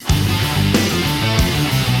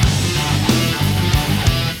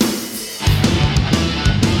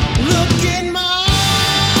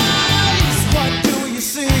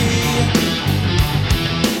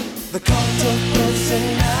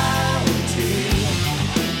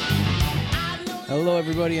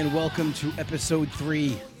everybody, and welcome to episode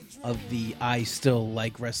 3 of the I Still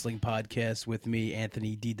Like Wrestling podcast with me,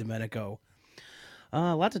 Anthony DiDomenico.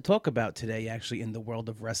 A lot to talk about today, actually, in the world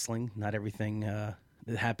of wrestling. Not everything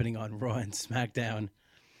happening on Raw and SmackDown.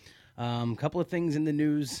 A couple of things in the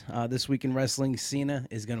news. This week in wrestling, Cena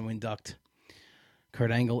is going to induct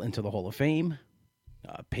Kurt Angle into the Hall of Fame.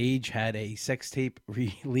 Paige had a sex tape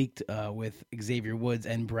leaked with Xavier Woods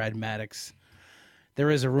and Brad Maddox. There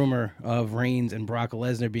is a rumor of Reigns and Brock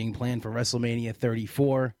Lesnar being planned for WrestleMania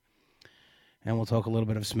 34. And we'll talk a little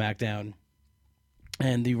bit of SmackDown.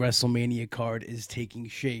 And the WrestleMania card is taking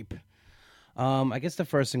shape. I guess the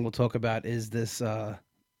first thing we'll talk about is this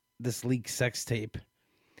leaked sex tape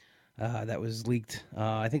that was leaked,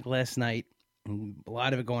 I think, last night. And a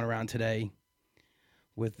lot of it going around today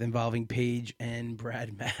involving Paige and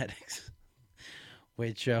Brad Maddox.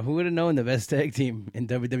 Which, who would have known the best tag team in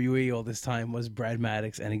WWE all this time was Brad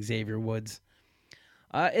Maddox and Xavier Woods.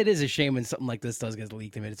 It is a shame when something like this does get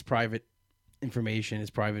leaked. I mean, it's private information, it's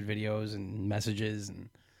private videos and messages, and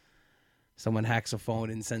someone hacks a phone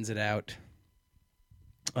and sends it out.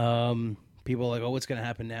 People are like, oh, what's going to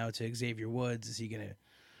happen now to Xavier Woods? Is he going to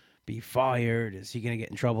be fired? Is he going to get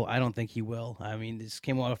in trouble? I don't think he will. I mean, this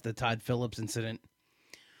came off the Todd Phillips incident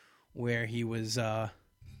where he was...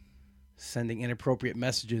 sending inappropriate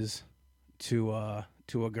messages to a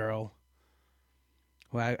girl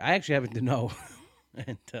who I actually happen to know,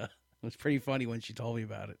 and it was pretty funny when she told me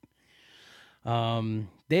about it.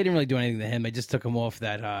 They didn't really do anything to him. They just took him off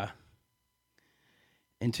that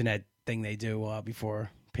internet thing they do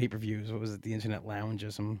before pay-per-views. What was it, the Internet Lounge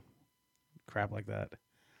or some crap like that?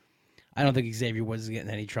 I don't think Xavier Woods is getting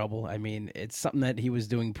in any trouble. I mean, it's something that he was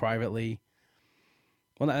doing privately.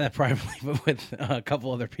 Well, not that privately, but with a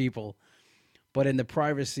couple other people. But in the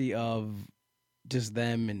privacy of just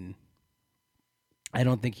them, and I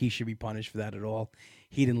don't think he should be punished for that at all.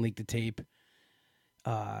 He didn't leak the tape.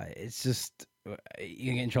 It's just,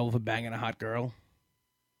 you get in trouble for banging a hot girl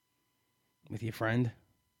with your friend.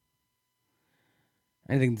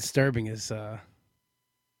 Anything disturbing is how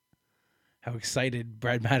excited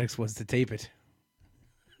Brad Maddox was to tape it.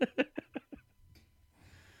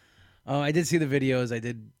 I did see the videos. I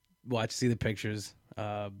did see the pictures.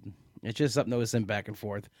 It's just something that was sent back and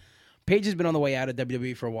forth. Paige has been on the way out of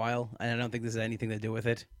WWE for a while, and I don't think this has anything to do with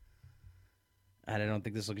it. And I don't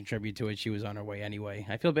think this will contribute to it. She was on her way anyway.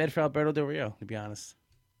 I feel bad for Alberto Del Rio, to be honest.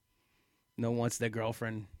 No one wants their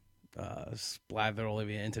girlfriend slathered all over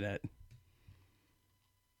the internet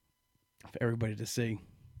for everybody to see.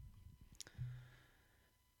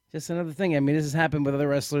 Just another thing. I mean, this has happened with other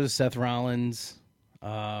wrestlers. Seth Rollins.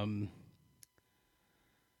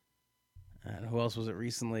 And who else was it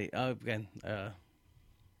recently? Oh, again,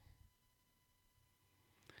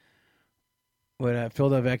 when Phil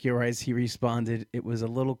Del Vecchio writes, he responded, "It was a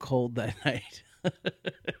little cold that night."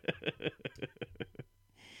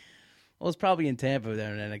 Well, it's probably in Tampa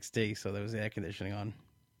there in NXT, so there was the air conditioning on.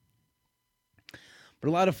 But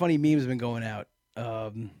a lot of funny memes have been going out.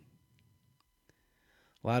 A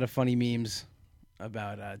lot of funny memes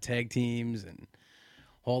about tag teams and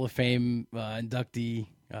Hall of Fame inductee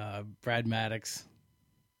Brad Maddox.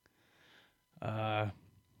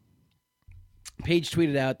 Paige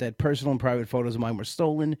tweeted out that personal and private photos of mine were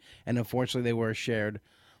stolen, and unfortunately they were shared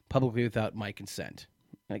publicly without my consent.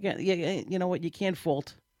 Again, you know what? You can't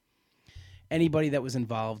fault anybody that was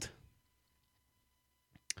involved.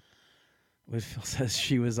 Phil says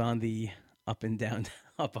she was on the up and down,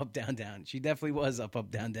 up, down, down. She definitely was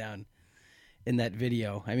up, down, down in that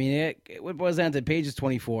video. I mean, it boils down to Paige is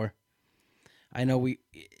 24. I know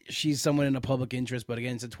she's someone in a public interest, but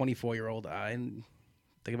again, it's a 24-year-old.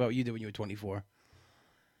 Think about what you did when you were 24.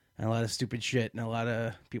 And a lot of stupid shit, and a lot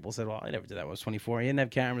of people said, well, I never did that when I was 24. You didn't have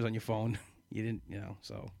cameras on your phone. You didn't,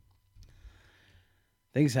 so.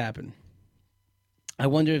 Things happen. I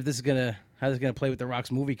wonder if how this is gonna play with The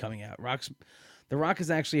Rock's movie coming out. The Rock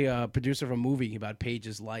is actually a producer of a movie about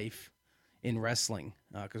Paige's life in wrestling,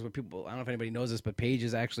 because what people, I don't know if anybody knows this, but Paige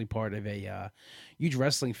is actually part of a huge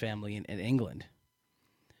wrestling family in England.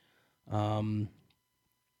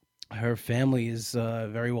 Her family is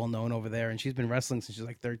very well known over there, and she's been wrestling since she was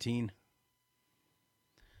like 13.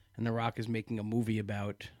 And The Rock is making a movie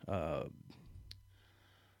about her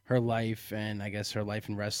life, and I guess her life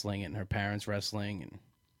in wrestling and her parents wrestling. And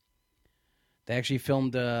they actually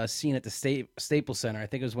filmed a scene at the Staples Center. I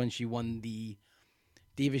think it was when she won the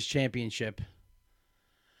Divas Championship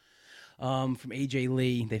from AJ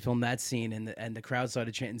Lee. They filmed that scene, and the crowd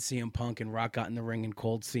started chanting CM Punk, and Rock got in the ring and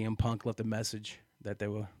called CM Punk, left a message that they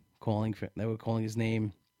were calling his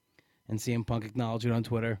name, and CM Punk acknowledged it on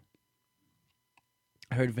Twitter.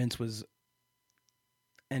 I heard Vince was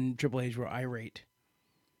and Triple H were irate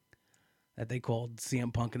that they called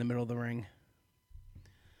CM Punk in the middle of the ring.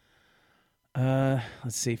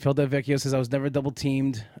 Let's see. Phil Delvecchio says, I was never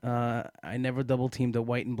double-teamed. I never double-teamed a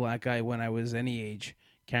white and black guy when I was any age,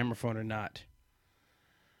 camera phone or not.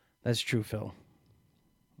 That's true, Phil.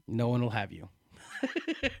 No one will have you.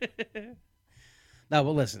 No,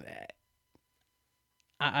 but listen,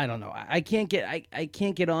 I don't know. I can't get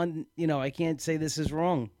on, I can't say this is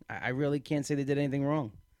wrong. I really can't say they did anything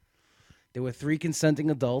wrong. There were 3 consenting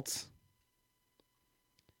adults,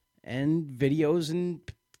 and videos and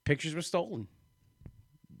pictures were stolen.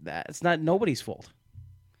 That's not nobody's fault.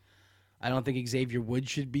 I don't think Xavier Woods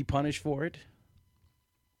should be punished for it.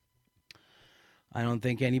 I don't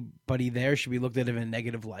think anybody there should be looked at in a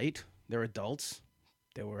negative light. They're adults.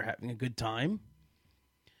 They were having a good time.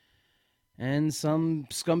 And some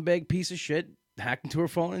scumbag piece of shit hacked into her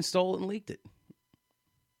phone and stole it and leaked it.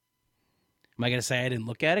 Am I going to say I didn't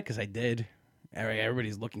look at it? Because I did.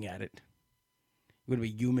 Everybody's looking at it. You would be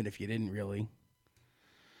human if you didn't, really.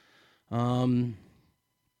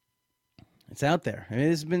 It's out there. I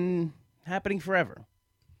mean, it's been happening forever.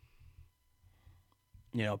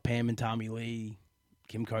 Pam and Tommy Lee,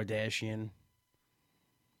 Kim Kardashian.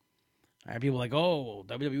 I have people like, oh,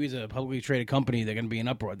 WWE is a publicly traded company. They're going to be in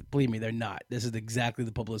uproar. Believe me, they're not. This is exactly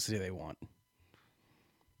the publicity they want.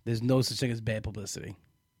 There's no such thing as bad publicity.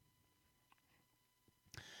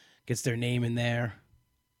 Gets their name in there.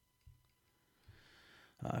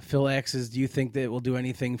 Phil X says, do you think that it will do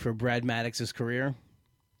anything for Brad Maddox's career?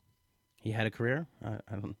 He had a career? I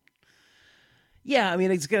don't. Yeah, I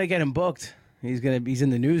mean, it's going to get him booked. He's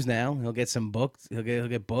in the news now. He'll get some booked. He'll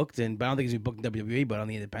get booked, but I don't think he's going to be booked in WWE, but on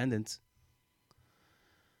the independents.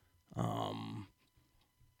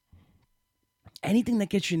 Anything that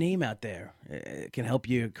gets your name out there can help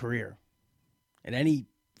your career in any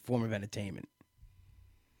form of entertainment.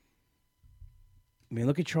 I mean,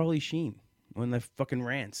 look at Charlie Sheen when the fucking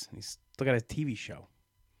rants. He's still got a TV show.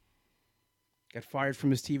 Got fired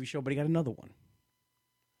from his TV show, but he got another one.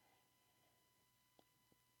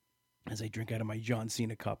 As I drink out of my John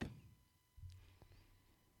Cena cup.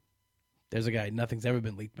 There's a guy, nothing's ever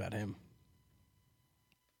been leaked about him.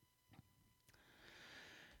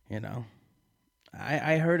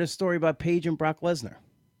 I heard a story about Paige and Brock Lesnar.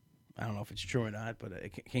 I don't know if it's true or not, but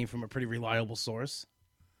it came from a pretty reliable source.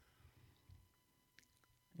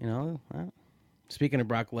 Speaking of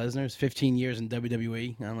Brock Lesnar, it's 15 years in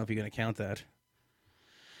WWE. I don't know if you're going to count that.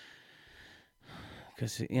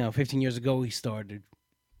 Because, 15 years ago he started.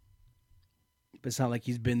 But it's not like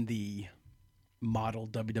he's been the model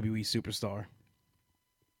WWE superstar.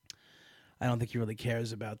 I don't think he really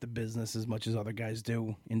cares about the business as much as other guys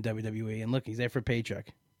do in WWE. And look, he's there for a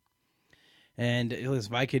paycheck. And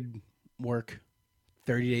if I could work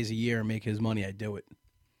 30 days a year and make his money, I'd do it.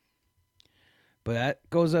 But that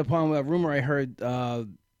goes upon a rumor I heard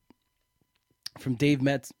from Dave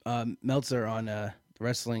Meltzer on the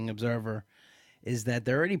Wrestling Observer, is that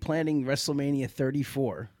they're already planning WrestleMania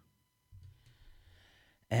 34.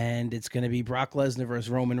 And it's going to be Brock Lesnar versus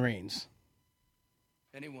Roman Reigns.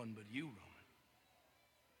 Anyone but you, Roman.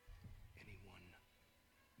 Anyone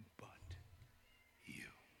but you.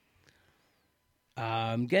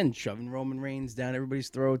 Again, shoving Roman Reigns down everybody's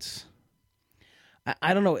throats.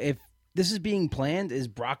 I don't know if this is being planned. Is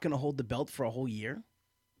Brock going to hold the belt for a whole year?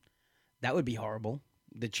 That would be horrible.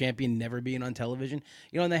 The champion never being on television.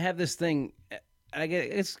 And they have this thing. I get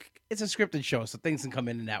it's a scripted show, so things can come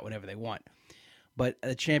in and out whenever they want. But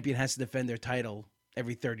a champion has to defend their title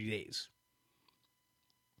every 30 days.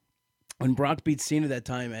 When Brock beat Cena that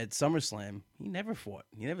time at SummerSlam, he never fought.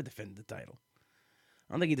 He never defended the title.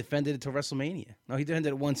 I don't think he defended it till WrestleMania. No, he defended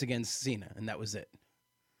it once against Cena, and that was it.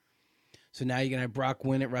 So now you're going to have Brock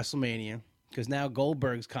win at WrestleMania, because now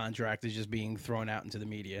Goldberg's contract is just being thrown out into the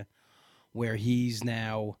media, where he's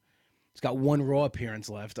got one Raw appearance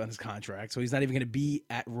left on his contract, so he's not even going to be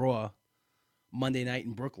at Raw Monday night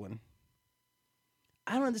in Brooklyn.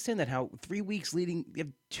 I don't understand that, how 3 weeks leading, you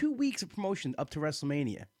have 2 weeks of promotion up to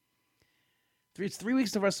WrestleMania. It's 3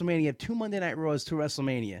 weeks to WrestleMania, you have 2 Monday Night Raws to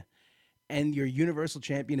WrestleMania, and your Universal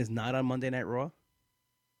Champion is not on Monday Night Raw?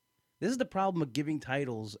 This is the problem of giving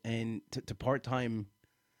titles and to part-time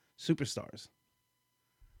superstars.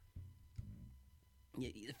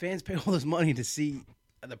 The fans pay all this money to see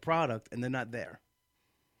the product, and they're not there.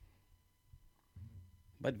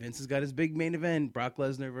 But Vince has got his big main event, Brock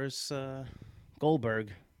Lesnar versus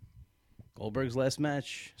Goldberg. Goldberg's last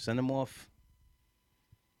match. Send him off.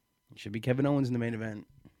 It should be Kevin Owens in the main event.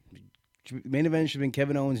 Main event should have been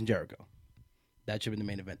Kevin Owens and Jericho. That should have been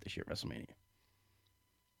the main event this year at WrestleMania.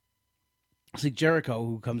 It's like Jericho,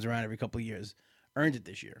 who comes around every couple of years, earned it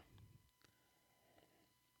this year.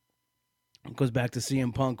 It goes back to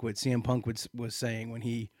CM Punk, what CM Punk was saying when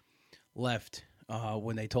he left,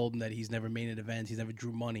 when they told him that he's never made an event, he's never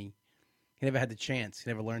drew money. He never had the chance. He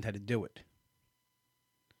never learned how to do it.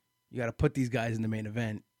 You got to put these guys in the main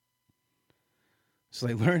event so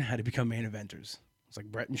they learn how to become main eventers. It's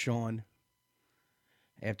like Brett and Shawn.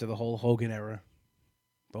 After the whole Hogan era,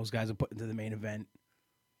 those guys are put into the main event.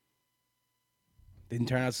 Didn't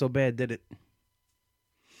turn out so bad, did it?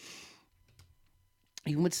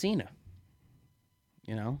 Even with Cena.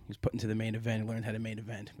 You know, he was put into the main event and learned how to main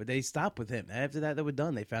event. But they stopped with him. After that, they were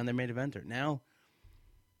done. They found their main eventer. Now,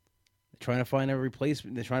 they're trying to find a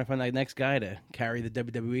replacement. They're trying to find that next guy to carry the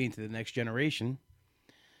WWE into the next generation.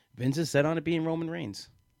 Vince is set on it being Roman Reigns.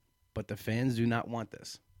 But the fans do not want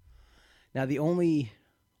this. Now,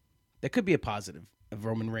 there could be a positive of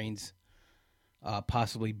Roman Reigns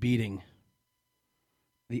possibly beating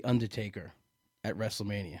The Undertaker at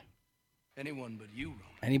WrestleMania. Anyone but you, Roman.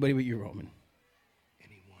 Anybody but you, Roman.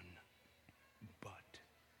 Anyone but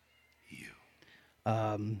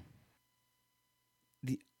you.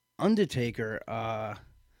 The Undertaker,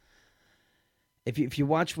 if you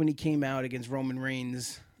watch when he came out against Roman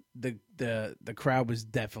Reigns, the crowd was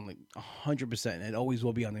definitely 100%, and it always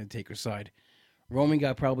will be on the Undertaker's side. Roman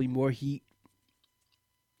got probably more heat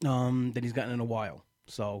than he's gotten in a while.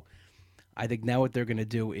 So I think now what they're going to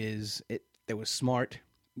do is, they was smart.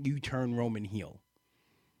 You turn Roman heel.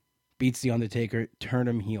 Beats The Undertaker, turn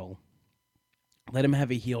him heel. Let him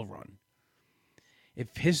have a heel run.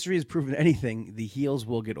 If history has proven anything, the heels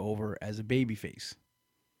will get over as a babyface.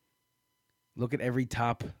 Look at every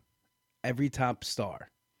top star.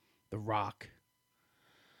 The Rock,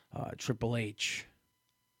 Triple H,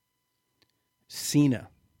 Cena.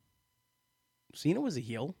 Cena was a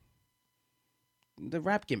heel. The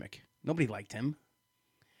rap gimmick. Nobody liked him.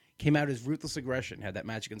 Came out as Ruthless Aggression. Had that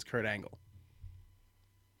match against Kurt Angle.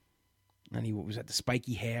 And he was at the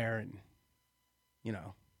spiky hair and, you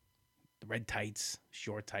know, the red tights,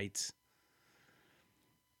 short tights.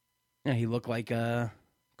 Yeah, he looked like a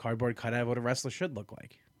cardboard cutout of what a wrestler should look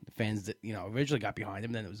like. The fans that, you know, originally got behind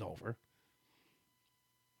him, then it was over.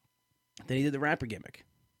 Then he did the rapper gimmick.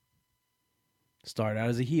 Started out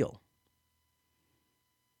as a heel.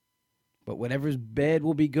 But whatever's bad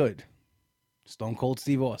will be good. Stone Cold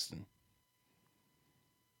Steve Austin.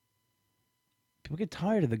 People get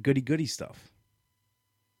tired of the goody-goody stuff.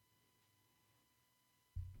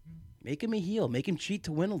 Make him a heel. Make him cheat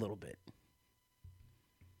to win a little bit.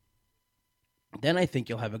 Then I think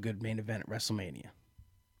you'll have a good main event at WrestleMania.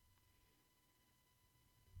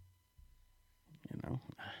 You know,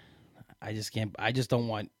 I just don't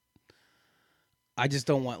want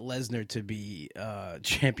Lesnar to be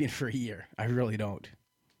champion for a year. I really don't.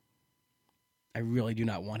 I really do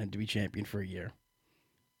not want him to be champion for a year.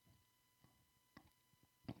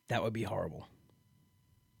 That would be horrible.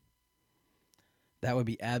 That would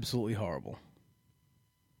be absolutely horrible.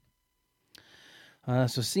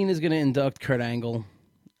 So Cena's going to induct Kurt Angle.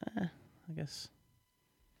 I guess.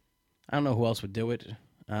 I don't know who else would do it.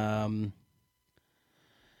 Angle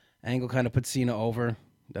kind of put Cena over.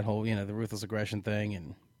 That whole, you know, the Ruthless Aggression thing.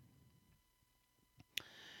 And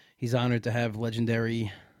he's honored to have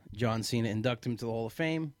legendary John Cena induct him to the Hall of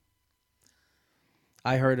Fame.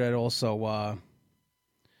 I heard that also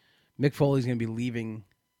Mick Foley's going to be leaving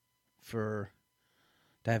to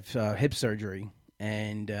have hip surgery.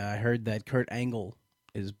 And I heard that Kurt Angle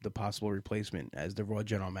is the possible replacement as the Raw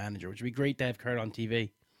general manager, which would be great to have Kurt on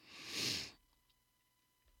TV.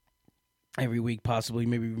 Every week, possibly,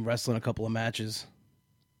 maybe even wrestling a couple of matches.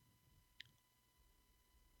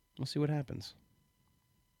 We'll see what happens.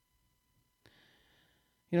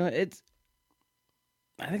 You know, I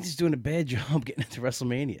think he's doing a bad job getting into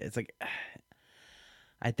WrestleMania. It's like,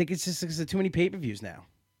 I think it's just because there's too many pay-per-views now.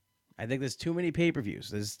 I think there's too many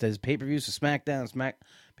pay-per-views. There's pay-per-views for SmackDown,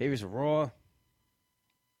 pay-per-views for Raw.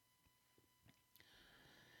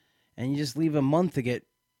 And you just leave a month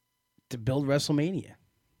to build WrestleMania.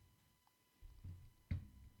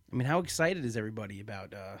 I mean, how excited is everybody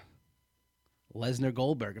about Lesnar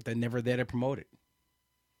Goldberg if they're never there to promote it?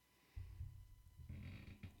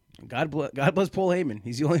 God bless Paul Heyman.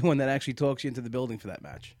 He's the only one that actually talks you into the building for that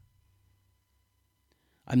match.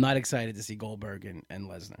 I'm not excited to see Goldberg and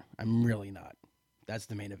Lesnar. I'm really not. That's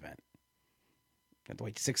the main event. I have to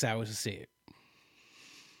wait 6 hours to see it.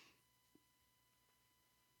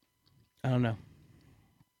 I don't know.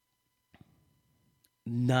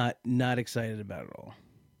 Not excited about it all.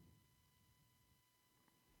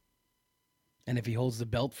 And if he holds the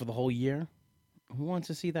belt for the whole year, who wants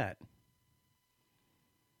to see that?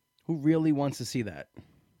 Who really wants to see that?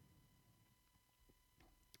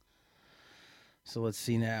 So let's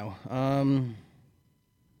see now.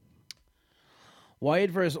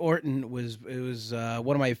 Wyatt versus Orton was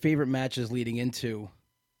one of my favorite matches leading into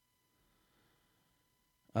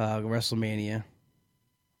WrestleMania,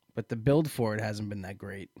 but the build for it hasn't been that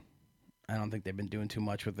great. I don't think they've been doing too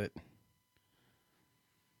much with it.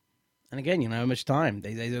 And again, you know how much time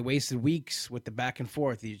they wasted weeks with the back and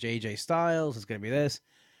forth. These AJ Styles, it's gonna be this.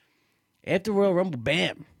 After Royal Rumble,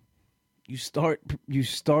 bam, you start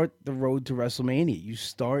the road to WrestleMania. You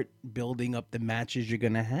start building up the matches you're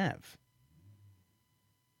gonna have.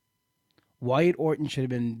 Wyatt Orton should have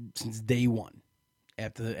been since day one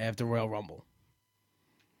after Royal Rumble.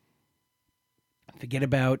 Forget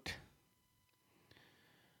about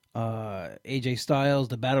AJ Styles,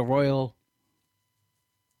 the Battle Royal.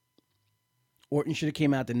 Orton should have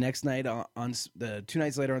came out the next night on the 2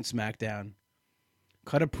 nights later on SmackDown,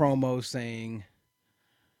 cut a promo saying,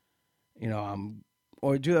 you know,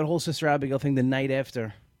 or do that whole Sister Abigail thing the night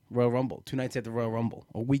after Royal Rumble, 2 nights after Royal Rumble,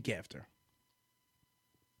 a week after.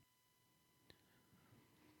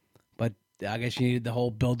 But I guess you needed the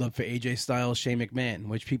whole build-up for AJ Styles, Shane McMahon,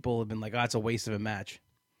 which people have been like, oh, it's a waste of a match.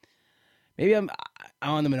 Maybe I'm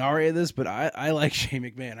on the minority of this, but I like Shane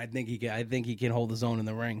McMahon. I think he can hold his own in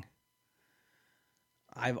the ring.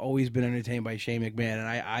 I've always been entertained by Shane McMahon,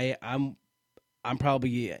 and I'm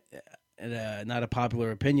probably not a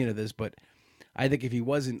popular opinion of this, but I think if he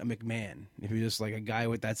wasn't a McMahon, if he was just like a guy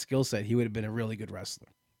with that skill set, he would have been a really good wrestler.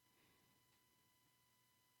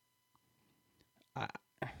 I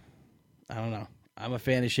don't know. I'm a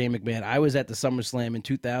fan of Shane McMahon. I was at the SummerSlam in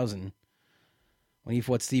 2000 when he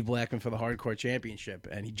fought Steve Blackman for the Hardcore Championship,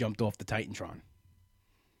 and he jumped off the Titantron.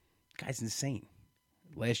 Guy's insane.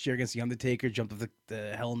 Last year against The Undertaker, jumped off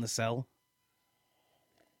the Hell in the Cell.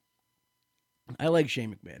 I like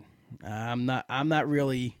Shane McMahon. I'm not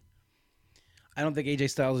really. I don't think AJ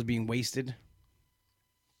Styles is being wasted.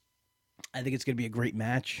 I think it's going to be a great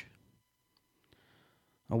match.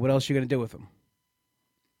 What else are you going to do with him?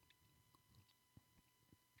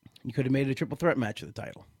 You could have made it a triple threat match of the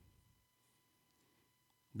title.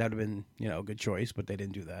 That would have been, a good choice, but they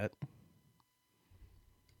didn't do that.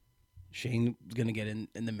 Shane's going to get in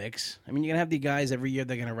the mix. I mean, you're going to have the guys every year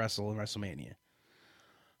they're going to wrestle in WrestleMania.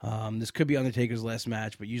 This could be Undertaker's last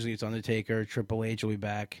match, but usually it's Undertaker. Triple H will be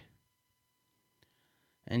back.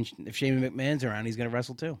 And if Shane McMahon's around, he's going to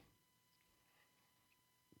wrestle too.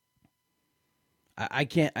 I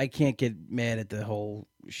can't get mad at the whole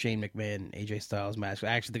Shane McMahon, AJ Styles match. I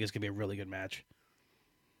actually think it's going to be a really good match.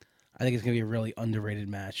 I think it's going to be a really underrated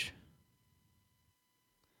match.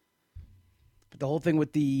 But the whole thing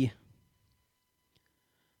with the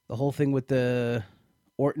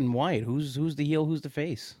Orton Wyatt, who's the heel, who's the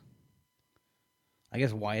face? I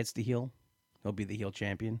guess Wyatt's the heel. He'll be the heel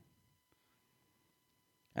champion.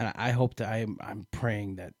 And I hope that I'm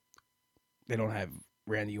praying that they don't have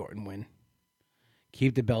Randy Orton win.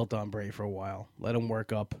 Keep the belt on Bray for a while. Let him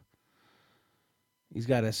work up. He's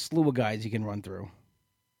got a slew of guys he can run through.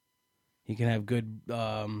 He can have good.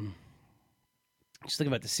 Just think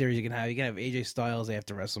about the series you can have. You can have AJ Styles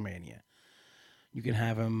after WrestleMania. You can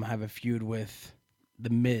have him have a feud with The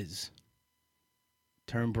Miz.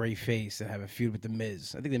 Turn Bray face and have a feud with The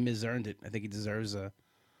Miz. I think The Miz earned it. I think he deserves a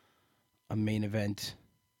main event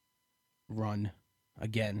run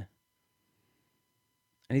again.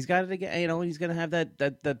 And he's got it again. He's going to have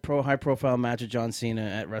that high profile match with John Cena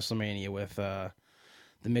at WrestleMania with the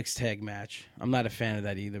mixed tag match. I'm not a fan of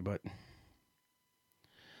that either, but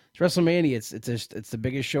it's WrestleMania. It's the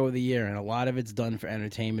biggest show of the year, and a lot of it's done for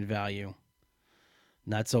entertainment value.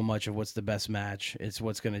 Not so much of what's the best match. It's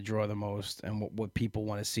what's going to draw the most and what people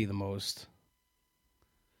want to see the most.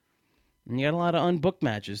 And you got a lot of unbooked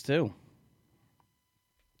matches too.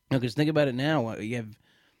 Because think about it now. You have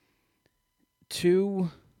 2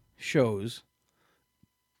 shows.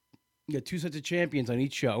 You got 2 sets of champions on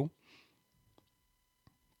each show.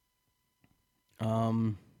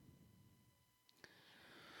 What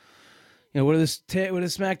are the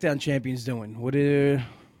SmackDown champions doing? What's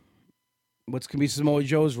going to be Samoa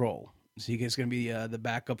Joe's role? Is he going to be the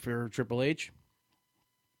backup for Triple H?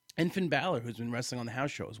 And Finn Balor, who's been wrestling on the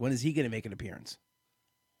house shows. When is he going to make an appearance?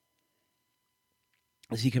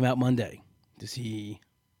 Does he come out Monday? Does he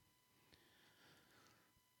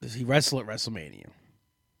wrestle at WrestleMania?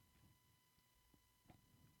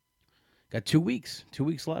 Got 2 weeks. 2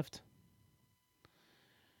 weeks left.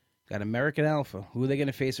 Got American Alpha. Who are they going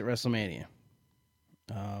to face at WrestleMania?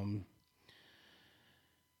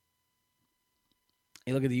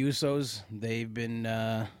 You look at the Usos. They've been.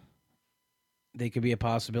 They could be a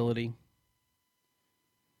possibility.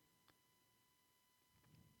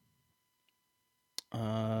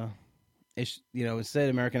 instead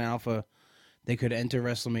of American Alpha, they could enter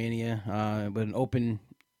WrestleMania with an open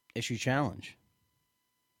issue challenge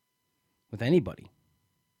with anybody.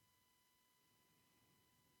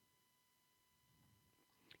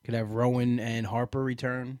 Could have Rowan and Harper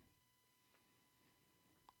return.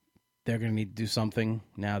 They're going to need to do something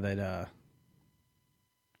now that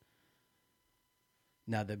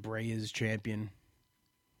Bray is champion.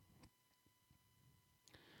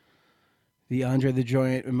 The Andre the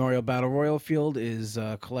Giant Memorial Battle Royal field is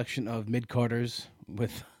a collection of mid-carders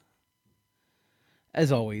with,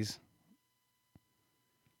 as always,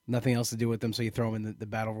 nothing else to do with them, so you throw them in the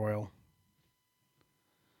Battle Royal.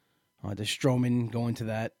 Does Strowman go into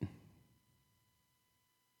that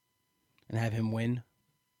and have him win?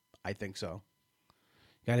 I think so.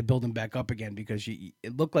 Got to build him back up again because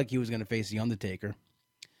it looked like he was going to face The Undertaker.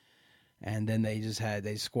 And then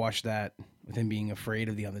they squashed that with him being afraid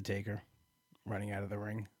of The Undertaker running out of the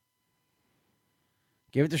ring.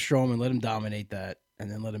 Give it to Strowman, let him dominate that, and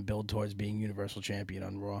then let him build towards being Universal Champion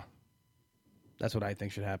on Raw. That's what I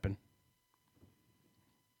think should happen.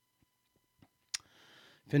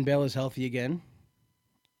 Finn Balor's healthy again.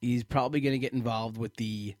 He's probably going to get involved with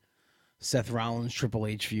the Seth Rollins Triple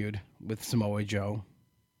H feud with Samoa Joe.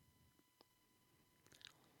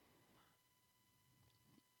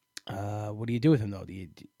 What do you do with him, though?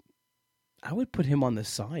 I would put him on the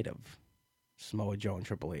side of Samoa Joe and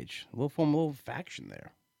Triple H. A little faction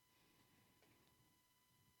there.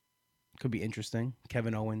 Could be interesting.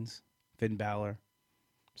 Kevin Owens, Finn Balor,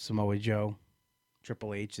 Samoa Joe,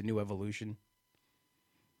 Triple H, the new evolution.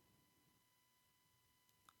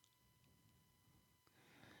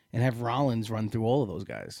 And have Rollins run through all of those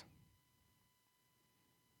guys.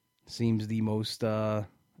 Seems the most, to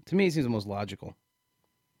me, it seems the most logical.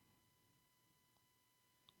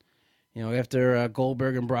 After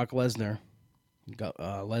Goldberg and Brock Lesnar,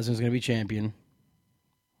 Lesnar's going to be champion.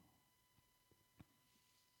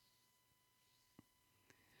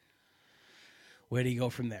 Where do you go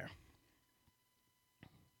from there?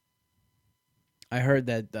 I heard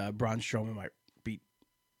that Braun Strowman might beat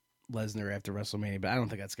Lesnar after WrestleMania, but I don't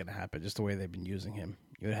think that's going to happen, just the way they've been using him.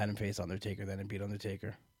 You would have had him face Undertaker, then and beat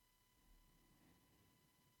Undertaker.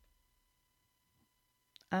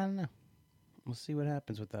 I don't know. We'll see what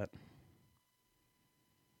happens with that.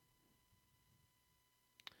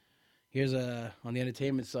 Here's on the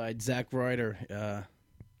entertainment side, Zack Ryder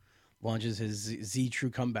launches his Z True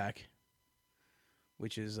comeback,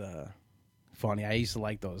 which is funny. I used to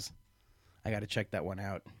like those. I got to check that one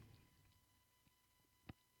out.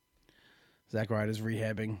 Zack Ryder's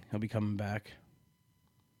rehabbing. He'll be coming back.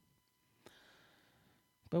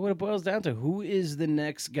 But what it boils down to, who is the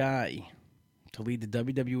next guy to lead the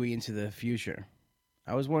WWE into the future?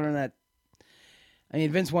 I was wondering that. I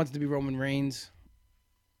mean, Vince wants it to be Roman Reigns.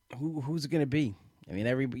 Who's it going to be? I mean,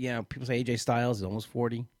 people say AJ Styles is almost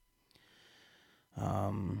 40.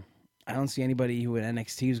 I don't see anybody who in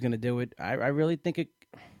NXT is going to do it. I really think it.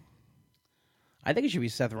 I think it should be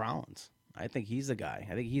Seth Rollins. I think he's the guy.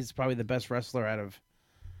 I think he's probably the best wrestler out of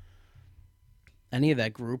any of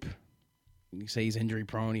that group. You say he's injury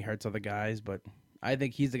prone, he hurts other guys, but I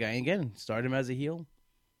think he's the guy. And again, started him as a heel.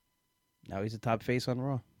 Now he's a top face on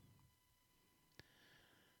Raw.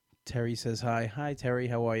 Terry says hi. Hi, Terry.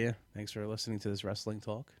 How are you? Thanks for listening to this wrestling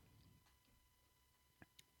talk.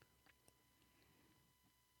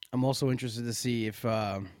 I'm also interested to see if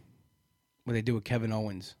what they do with Kevin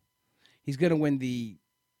Owens. He's going to win the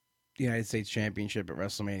United States Championship at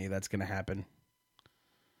WrestleMania. That's going to happen.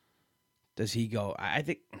 Does he go? I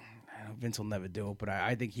think Vince will never do it, but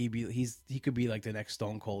I think he could be like the next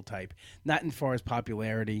Stone Cold type. Not as far as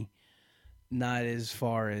popularity, not as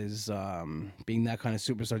far as being that kind of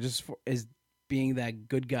superstar, just as being that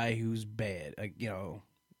good guy who's bad,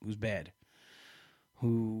 who's bad,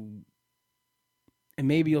 and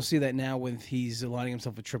maybe you'll see that now when he's aligning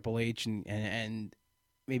himself with Triple H, and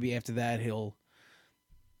maybe after that he'll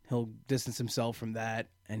distance himself from that,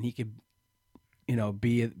 and he could,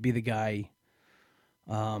 be the guy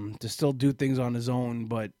to still do things on his own,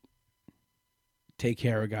 but take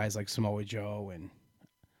care of guys like Samoa Joe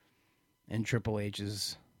and Triple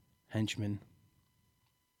H's henchmen.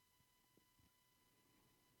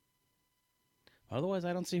 Otherwise,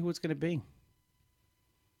 I don't see who it's going to be.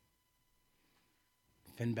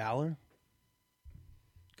 Finn Balor?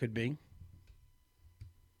 Could be.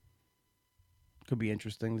 Could be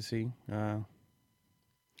interesting to see.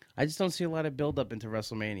 I just don't see a lot of build-up into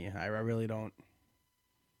WrestleMania. I really don't.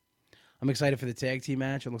 I'm excited for the tag team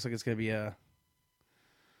match. It looks like it's going to be a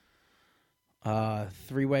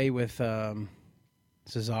three-way with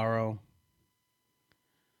Cesaro,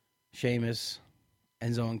 Sheamus,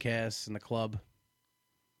 Enzo and Cass in the club.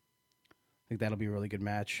 I think that'll be a really good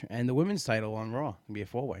match. And the women's title on Raw can be a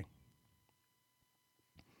 4-way.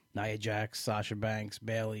 Nia Jax, Sasha Banks,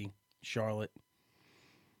 Bayley, Charlotte.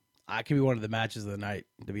 I could be one of the matches of the night,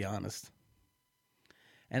 to be honest.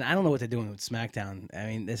 And I don't know what they're doing with SmackDown. I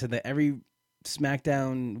mean, they said that every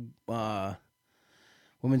SmackDown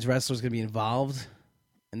women's wrestler is going to be involved,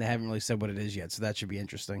 and they haven't really said what it is yet, so that should be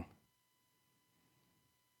interesting.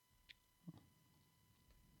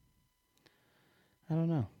 I don't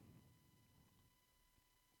know.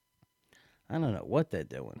 I don't know what they're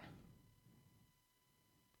doing.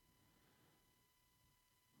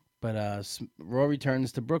 But Raw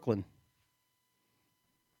returns to Brooklyn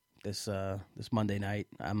this Monday night.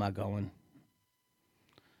 I'm not going.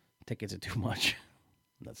 Tickets are too much.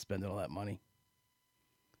 I'm not spending all that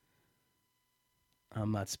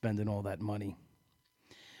money.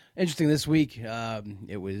 Interesting this week,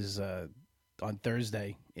 it was on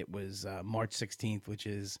Thursday. It was March 16th, which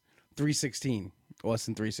is 316,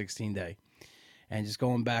 Austin 316 Day. And just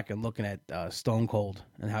going back and looking at Stone Cold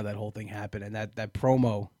and how that whole thing happened. And that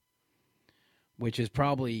promo, which is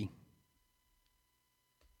probably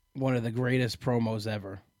one of the greatest promos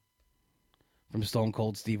ever from Stone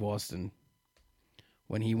Cold Steve Austin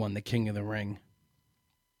when he won the King of the Ring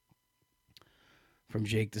from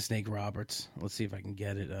Jake the Snake Roberts. Let's see if I can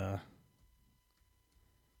get it.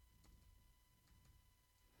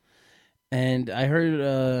 And I heard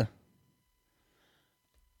a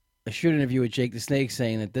shoot interview with Jake the Snake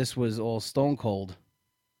saying that this was all Stone Cold.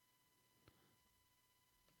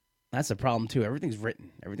 That's a problem, too. Everything's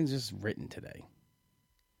written. Everything's just written today.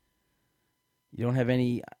 You don't have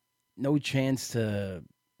no chance to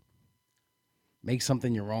make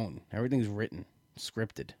something your own. Everything's written,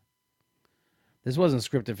 scripted. This wasn't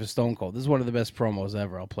scripted for Stone Cold. This is one of the best promos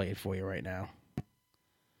ever. I'll play it for you right now.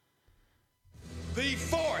 The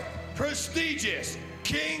fourth prestigious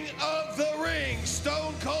King of the Ring,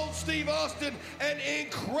 Stone Cold Steve Austin, an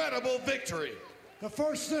incredible victory. The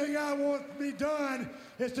first thing I want to be done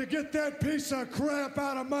is to get that piece of crap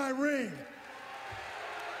out of my ring.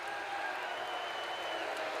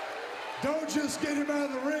 Don't just get him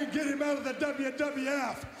out of the ring, get him out of the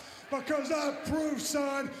WWF. Because I've proved,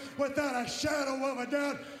 son, without a shadow of a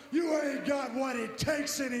doubt, you ain't got what it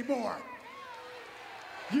takes anymore.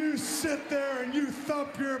 You sit there and you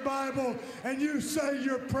thump your Bible and you say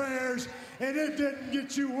your prayers, and it didn't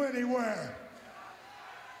get you anywhere.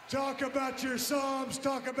 Talk about your Psalms,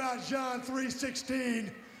 talk about John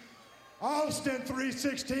 3:16. Austin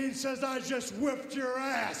 3:16 says, I just whipped your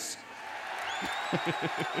ass.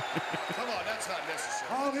 Come on, that's not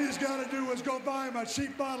necessary. All he's got to do is go buy him a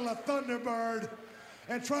cheap bottle of Thunderbird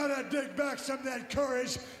and try to dig back some of that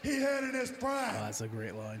courage he had in his prime. Oh, that's a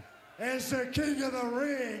great line. As the King of the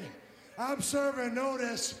Ring, I'm serving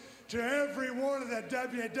notice to every one of the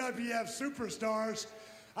WWF superstars.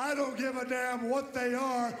 I don't give a damn what they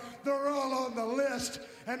are. They're all on the list,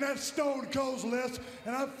 and that's Stone Cold's list,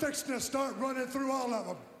 and I'm fixing to start running through all of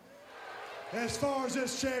them. As far as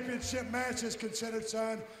this championship match is considered,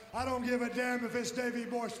 son, I don't give a damn if it's Davey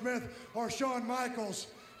Boy Smith or Shawn Michaels.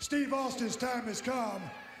 Steve Austin's time has come.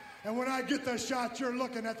 And when I get the shot, you're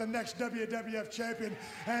looking at the next WWF champion,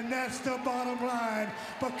 and that's the bottom line,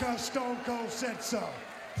 because Stone Cold said so.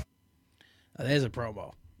 There's a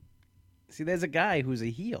promo. See, there's a guy who's a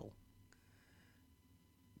heel.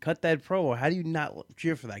 Cut that promo. How do you not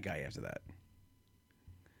cheer for that guy after that?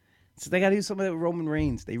 So they got to do something with Roman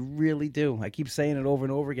Reigns. They really do. I keep saying it over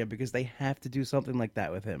and over again because they have to do something like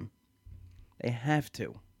that with him. They have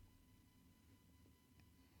to.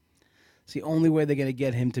 It's the only way they're going to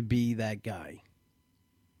get him to be that guy.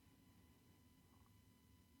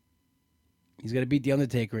 He's going to beat The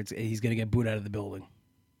Undertaker. He's going to get booed out of the building.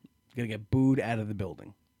 He's going to get booed out of the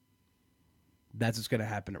building. That's what's going to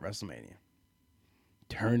happen at WrestleMania.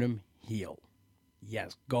 Turn him heel.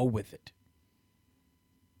 Yes, go with it.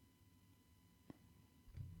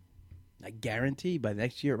 I guarantee by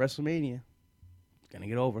next year at WrestleMania, it's going to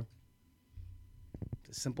get over.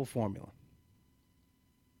 It's a simple formula.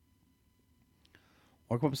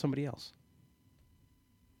 Or come up with somebody else.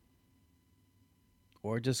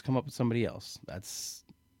 Or just come up with somebody else. That's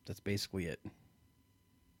basically it.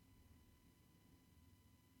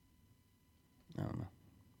 I don't know.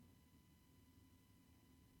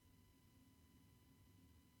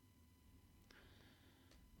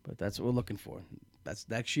 But that's what we're looking for. That's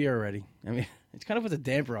next year already. I mean, it's kind of puts a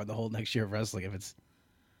damper on the whole next year of wrestling if it's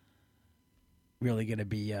really going to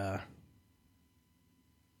be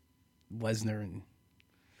Lesnar and...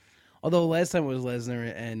 Although last time it was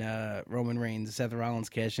Lesnar and Roman Reigns, Seth Rollins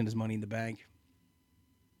cashed in his Money in the Bank.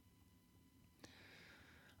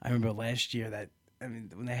 I remember last year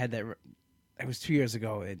when they had that, it was 2 years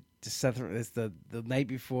ago. It's the night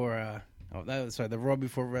before, the Raw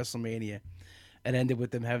before WrestleMania. It ended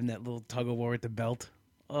with them having that little tug of war at the belt.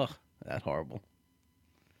 Ugh, that horrible.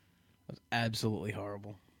 That was absolutely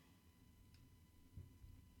horrible.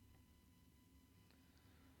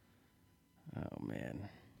 Oh man.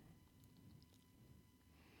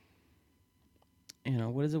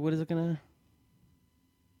 What is it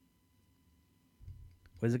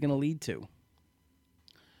gonna lead to?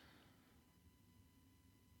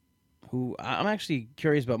 I'm actually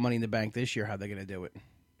curious about Money in the Bank this year, how they're gonna do it.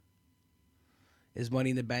 Is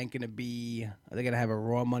Money in the Bank gonna be? Are they gonna have a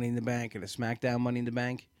Raw Money in the Bank and a SmackDown Money in the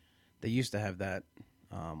Bank? They used to have that,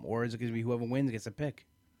 or is it gonna be whoever wins gets a pick?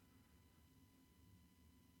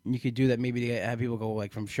 You could do that. Maybe to have people go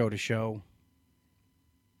like from show to show.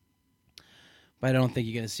 But I don't think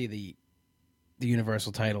you're going to see the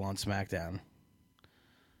Universal title on SmackDown.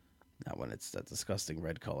 Not when it's that disgusting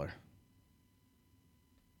red color.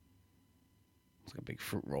 It's like a big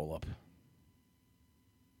fruit roll-up.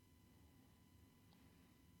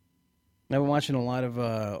 I've been watching a lot of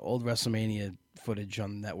old WrestleMania footage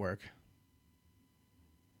on the network.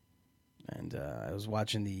 And I was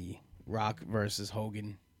watching the Rock versus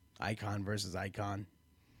Hogan, Icon versus Icon.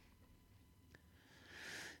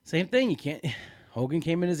 Same thing. Hogan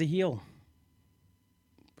came in as a heel.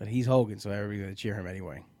 But he's Hogan, so everybody's going to cheer him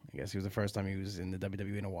anyway. I guess it was the first time he was in the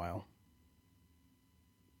WWE in a while.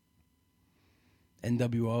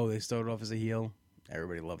 NWO, they started off as a heel.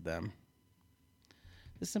 Everybody loved them.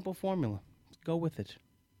 It's a simple formula. Just go with it.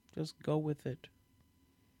 Just go with it.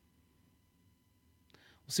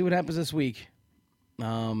 We'll see what happens this week.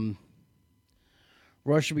 Raw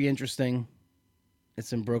should be interesting.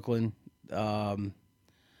 It's in Brooklyn.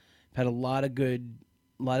 Had a lot of good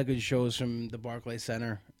shows from the Barclays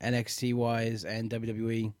Center, NXT wise and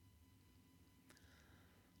WWE.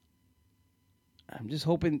 I'm just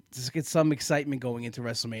hoping to get some excitement going into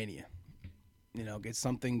WrestleMania. Get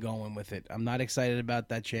something going with it. I'm not excited about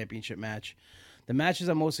that championship match. The matches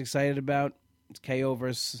I'm most excited about is KO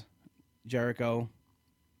versus Jericho.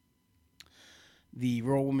 The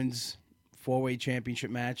Raw Women's 4-Way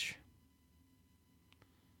Championship match.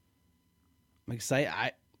 I'm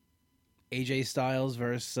excited. AJ Styles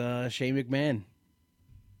versus Shane McMahon.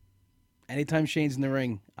 Anytime Shane's in the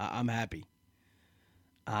ring, I'm happy.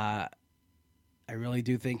 I really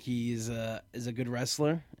do think he is a good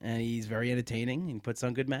wrestler, and he's very entertaining and puts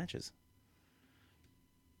on good matches.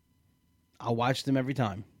 I'll watch them every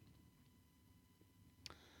time.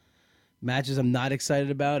 Matches I'm not excited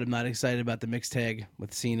about. I'm not excited about the mixed tag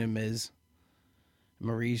with Cena, Miz,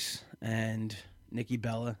 Maurice, and Nikki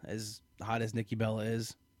Bella, as hot as Nikki Bella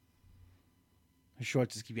is. Her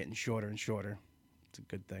shorts just keep getting shorter and shorter. It's a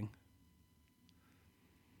good thing.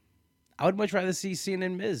 I would much rather see Cena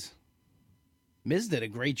and Miz. Miz did a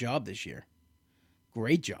great job this year.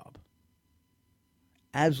 Great job.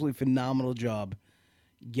 Absolutely phenomenal job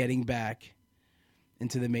getting back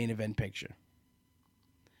into the main event picture.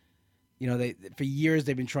 For years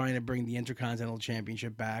they've been trying to bring the Intercontinental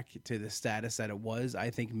Championship back to the status that it was.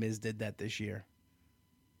 I think Miz did that this year.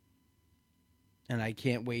 And I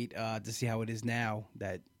can't wait to see how it is now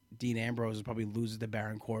that Dean Ambrose probably loses to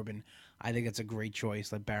Baron Corbin. I think that's a great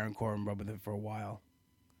choice. Let Baron Corbin rub with it for a while.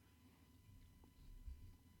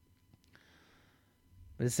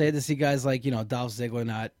 But it's sad to see guys like, Dolph Ziggler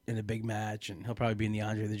not in a big match, and he'll probably be in the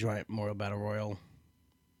Andre the Giant Memorial Battle Royal.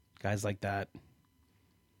 Guys like that.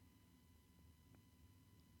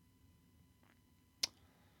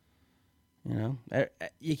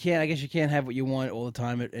 You can't. I guess you can't have what you want all the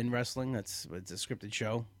time in wrestling. It's a scripted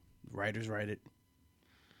show. Writers write it.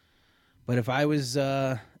 But if I was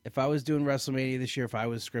doing WrestleMania this year, if I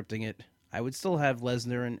was scripting it, I would still have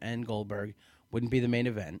Lesnar and Goldberg. Wouldn't be the main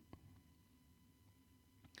event.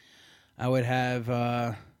 I would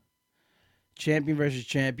have champion versus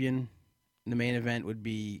champion. The main event would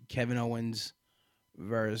be Kevin Owens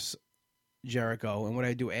versus Jericho. And what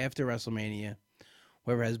I do after WrestleMania,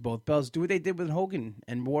 whoever has both belts, do what they did with Hogan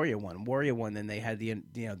and Warrior won. Warrior won, then they had the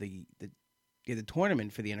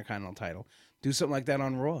tournament for the Intercontinental title. Do something like that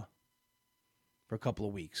on Raw for a couple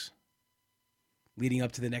of weeks, leading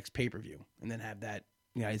up to the next pay-per-view, and then have that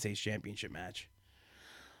United States Championship match.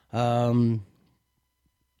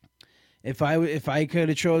 If I could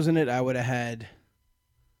have chosen it, I would have had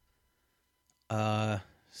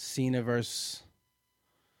Cena versus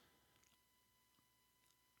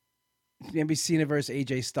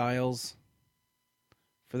AJ Styles.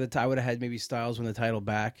 I would have had maybe Styles win the title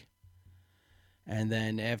back, and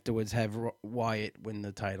then afterwards have Wyatt win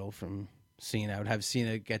the title from Cena. I would have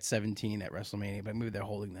Cena get 17 at WrestleMania, but maybe they're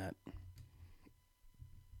holding that.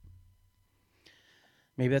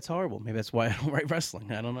 Maybe that's horrible. Maybe that's why I don't write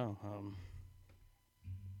wrestling. I don't know.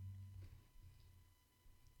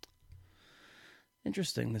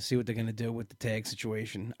 Interesting to see what they're going to do with the tag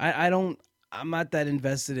situation. I'm not that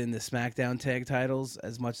invested in the SmackDown tag titles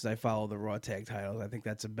as much as I follow the Raw tag titles. I think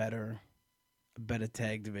that's a better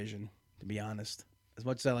tag division, to be honest. As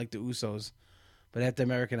much as I like the Usos. But after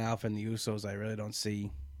American Alpha and the Usos, I really don't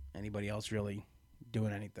see anybody else really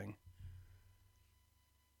doing anything.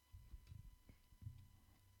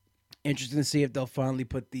 Interesting to see if they'll finally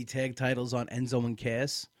put the tag titles on Enzo and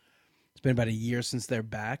Cass. It's been about a year since they're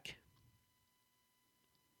back.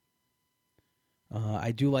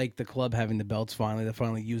 I do like the club having the belts finally. They're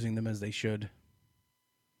finally using them as they should.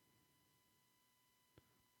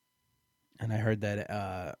 And I heard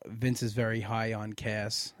that Vince is very high on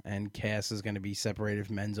Cass, and Cass is going to be separated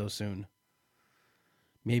from Enzo soon.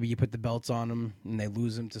 Maybe you put the belts on them, and they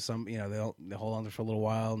lose them to some, they hold on to for a little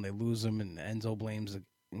while, and they lose them, and Enzo blames,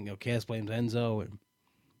 Cass blames Enzo, and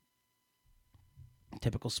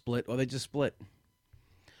typical split, or they just split.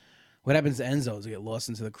 What happens to Enzo is he get lost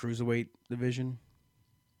into the Cruiserweight division.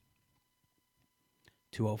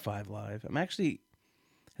 205 Live. I'm actually,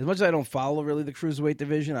 as much as I don't follow really the Cruiserweight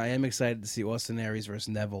division, I am excited to see Austin Aries versus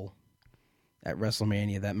Neville at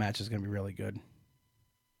WrestleMania. That match is going to be really good.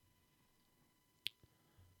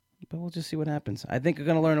 But we'll just see what happens. I think we're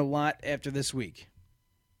going to learn a lot after this week.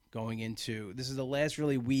 Going into, this is the last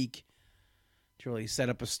really week to really set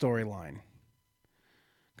up a storyline.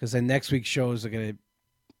 Because then next week's shows are going to,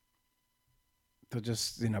 they'll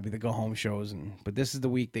just, be the go-home shows. But this is the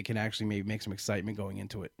week they can actually maybe make some excitement going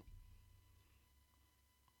into it.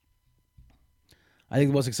 I think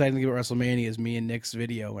the most exciting thing about WrestleMania is me and Nick's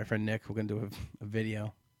video. My friend Nick, we're going to do a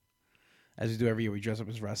video. As we do every year, we dress up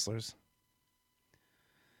as wrestlers.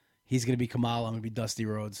 He's going to be Kamala. I'm going to be Dusty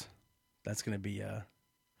Rhodes. That's going to be, and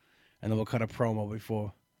then we'll cut a promo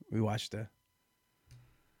before we watch the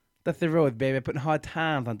Dusty Rhodes, baby. Putting hard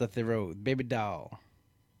times on Dusty Rhodes. Baby doll.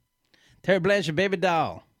 Terry Blanchard, baby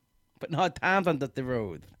doll. Putting hard times on Dusty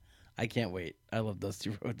Rhodes. I can't wait. I love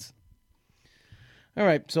Dusty Rhodes. All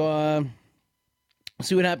right, so we'll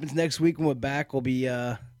see what happens next week when we're back. We'll be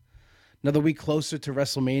another week closer to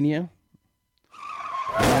WrestleMania.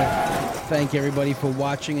 Thank everybody for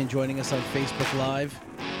watching and joining us on Facebook Live.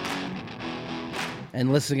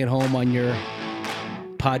 And listening at home on your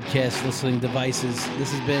podcast listening devices. This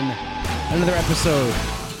has been another episode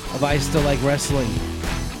of I Still Like Wrestling.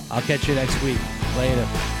 I'll catch you next week. Later.